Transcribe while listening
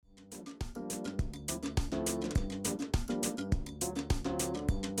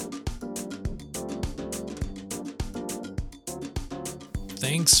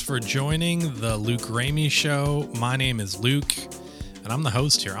Thanks for joining the Luke Ramey Show. My name is Luke, and I'm the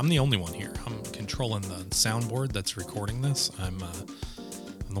host here. I'm the only one here. I'm controlling the soundboard that's recording this. I'm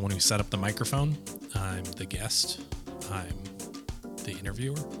the one who set up the microphone. I'm the guest. I'm the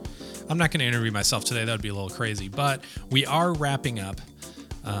interviewer. I'm not going to interview myself today. That would be a little crazy, but we are wrapping up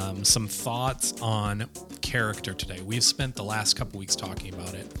some thoughts on character today. We've spent the last couple weeks talking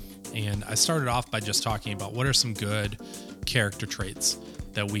about it, and I started off by just talking about what are some good character traits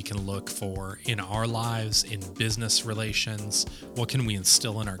that we can look for in our lives, in business relations. What can we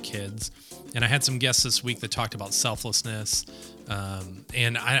instill in our kids? And I had some guests this week that talked about selflessness, and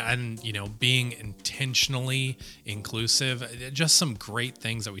being intentionally inclusive. Just some great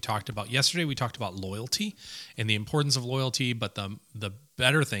things that we talked about. Yesterday we talked about loyalty and the importance of loyalty, but the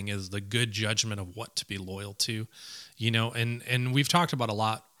better thing is the good judgment of what to be loyal to. And we've talked about a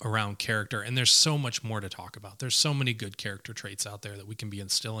lot around character, and there's so much more to talk about. There's so many good character traits out there that we can be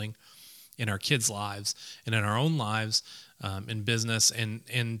instilling in our kids' lives and in our own lives, in business.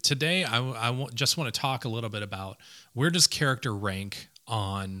 And today I just want to talk a little bit about where does character rank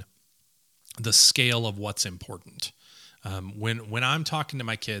on the scale of what's important. When I'm talking to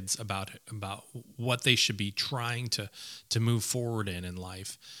my kids about what they should be trying to move forward in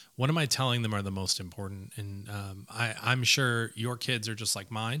life, what am I telling them are the most important? And I'm sure your kids are just like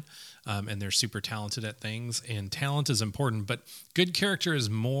mine, and they're super talented at things, and talent is important, but good character is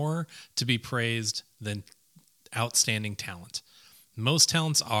more to be praised than outstanding talent. Most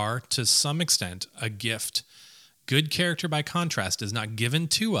talents are, to some extent, a gift. Good character, by contrast, is not given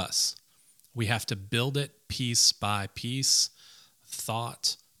to us. We have to build it piece by piece,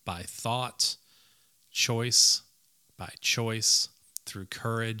 thought by thought, choice by choice, through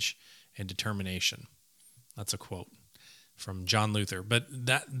courage and determination. That's a quote from John Luther. But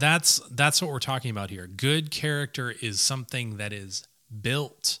that's what we're talking about here. Good character is something that is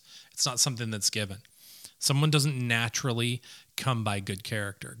built. It's not something that's given. Someone doesn't naturally come by good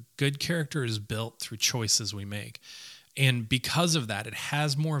character. Good character is built through choices we make. And because of that, it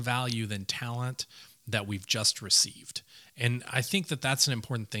has more value than talent that we've just received. And I think that that's an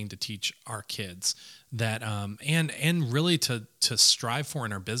important thing to teach our kids, that and really to strive for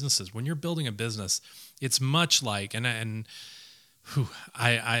in our businesses. When you're building a business, it's much like,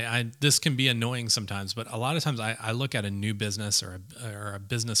 this can be annoying sometimes, but a lot of times I look at a new business or a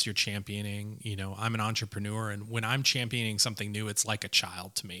business you're championing. I'm an entrepreneur, and when I'm championing something new, it's like a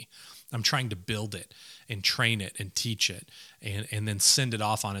child to me. I'm trying to build it and train it and teach it and then send it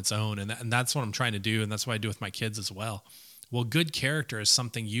off on its own. And that's what I'm trying to do. And that's what I do with my kids as well. Well, good character is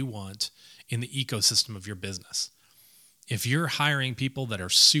something you want in the ecosystem of your business. If you're hiring people that are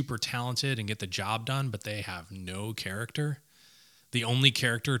super talented and get the job done, but they have no character, the only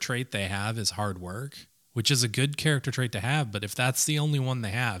character trait they have is hard work, which is a good character trait to have. But if that's the only one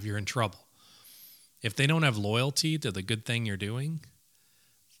they have, you're in trouble. If they don't have loyalty to the good thing you're doing,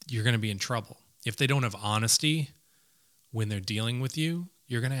 you're going to be in trouble. If they don't have honesty when they're dealing with you,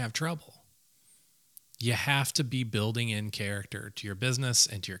 you're going to have trouble. You have to be building in character to your business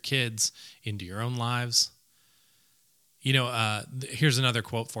and to your kids, into your own lives. Here's another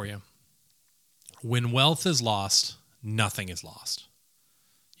quote for you. When wealth is lost, nothing is lost.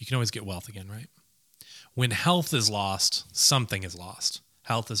 You can always get wealth again, right? When health is lost, something is lost.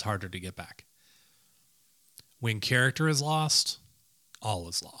 Health is harder to get back. When character is lost, all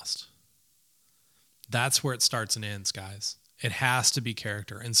is lost. That's where it starts and ends, guys. It has to be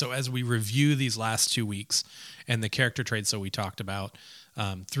character. And so as we review these last 2 weeks and the character traits that we talked about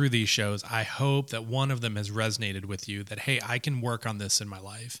through these shows, I hope that one of them has resonated with you, that, hey, I can work on this in my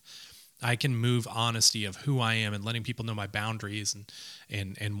life. I can move honesty of who I am and letting people know my boundaries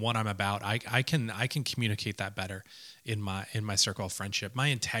and what I'm about. I can communicate that better in my circle of friendship. My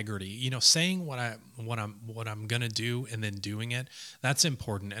integrity, saying what I'm gonna do and then doing it. That's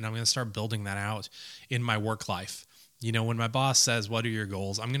important, and I'm gonna start building that out in my work life. When my boss says, "What are your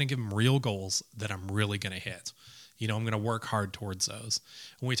goals?" I'm gonna give them real goals that I'm really gonna hit. I'm gonna work hard towards those.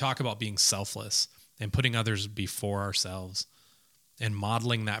 When we talk about being selfless and putting others before ourselves, and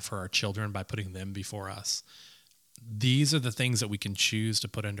modeling that for our children by putting them before us. These are the things that we can choose to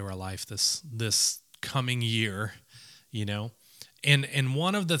put into our life this coming year, And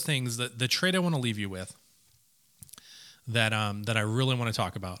one of the things that the trait I want to leave you with that I really want to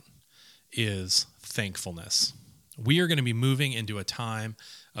talk about is thankfulness. We are going to be moving into a time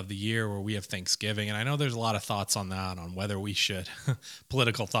of the year where we have Thanksgiving. And I know there's a lot of thoughts on that, on whether we should,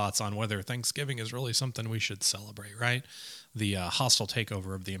 political thoughts on whether Thanksgiving is really something we should celebrate, right? The hostile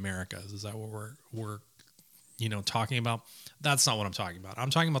takeover of the Americas. Is that what we're talking about? That's not what I'm talking about. I'm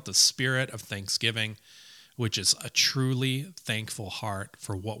talking about the spirit of Thanksgiving, which is a truly thankful heart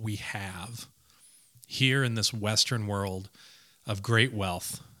for what we have here in this Western world of great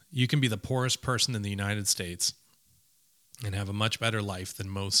wealth. You can be the poorest person in the United States and have a much better life than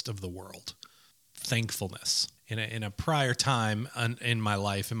most of the world. Thankfulness. In a prior time in my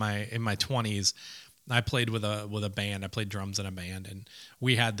life, in my 20s, I played with a band. I played drums in a band, and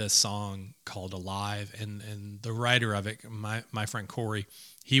we had this song called Alive, and the writer of it, my friend Corey,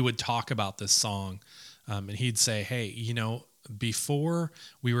 he would talk about this song, and he'd say, hey, before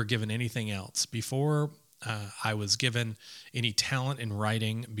we were given anything else, before I was given any talent in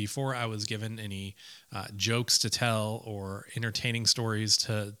writing, before I was given any jokes to tell or entertaining stories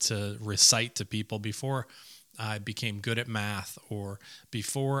to recite to people, before I became good at math, or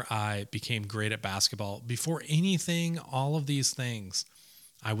before I became great at basketball, before anything, all of these things,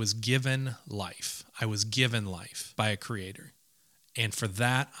 I was given life. I was given life by a creator. And for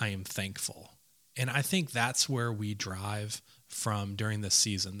that, I am thankful. And I think that's where we drive from during this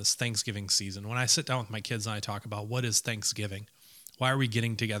season, this Thanksgiving season. When I sit down with my kids and I talk about what is Thanksgiving, why are we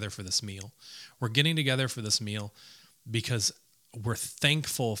getting together for this meal? We're getting together for this meal because we're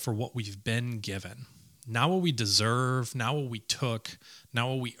thankful for what we've been given. Not what we deserve, not what we took, not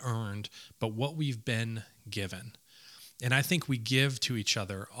what we earned, but what we've been given. And I think we give to each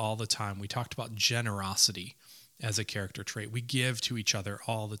other all the time. We talked about generosity as a character trait. We give to each other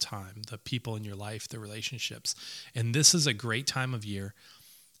all the time, the people in your life, the relationships. And this is a great time of year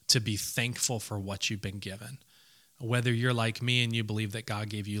to be thankful for what you've been given. Whether you're like me and you believe that God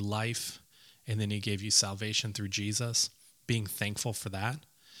gave you life and then he gave you salvation through Jesus, being thankful for that.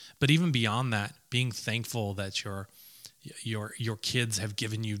 But even beyond that, being thankful that your kids have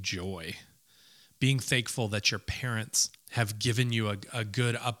given you joy. Being thankful that your parents have given you a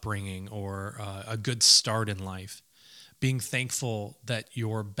good upbringing or a good start in life. Being thankful that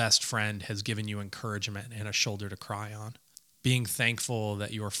your best friend has given you encouragement and a shoulder to cry on. Being thankful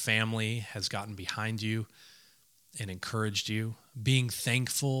that your family has gotten behind you and encouraged you. Being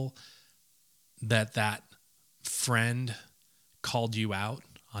thankful that that friend called you out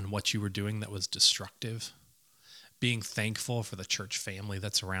on what you were doing that was destructive. Being thankful for the church family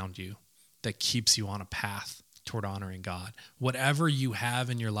that's around you, that keeps you on a path toward honoring God. Whatever you have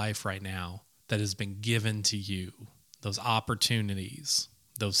in your life right now that has been given to you, those opportunities,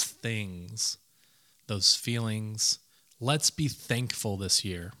 those things, those feelings, let's be thankful this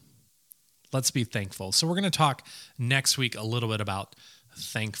year. Let's be thankful. So we're going to talk next week a little bit about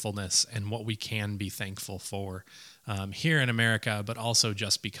thankfulness and what we can be thankful for here in America, but also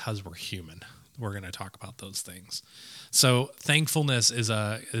just because we're human. We're going to talk about those things. So thankfulness is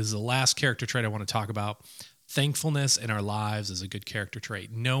the last character trait I want to talk about. Thankfulness in our lives is a good character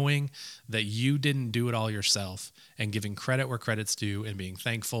trait. Knowing that you didn't do it all yourself and giving credit where credit's due and being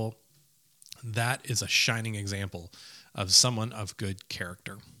thankful, that is a shining example of someone of good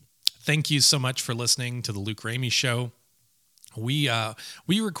character. Thank you so much for listening to the Luke Ramey Show. We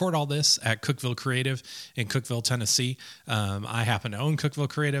record all this at Cookeville Creative in Cookeville, Tennessee. I happen to own Cookeville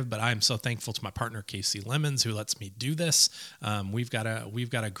Creative, but I'm so thankful to my partner Casey Lemons who lets me do this. We've got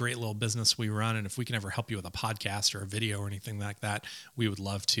a great little business we run, and if we can ever help you with a podcast or a video or anything like that, we would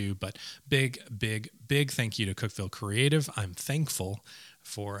love to. But big thank you to Cookeville Creative. I'm thankful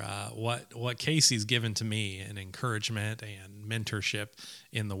for what Casey's given to me and encouragement and mentorship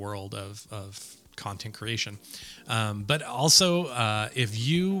in the world of content creation. But also, if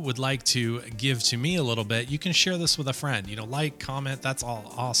you would like to give to me a little bit, you can share this with a friend, like, comment, that's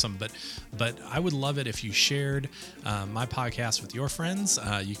all awesome. But I would love it if you shared my podcast with your friends.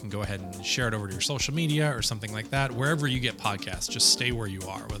 You can go ahead and share it over to your social media or something like that. Wherever you get podcasts, just stay where you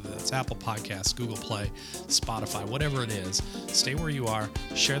are, whether that's Apple Podcasts, Google Play, Spotify, whatever it is, stay where you are,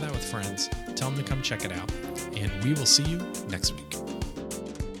 share that with friends, tell them to come check it out, and we will see you next week.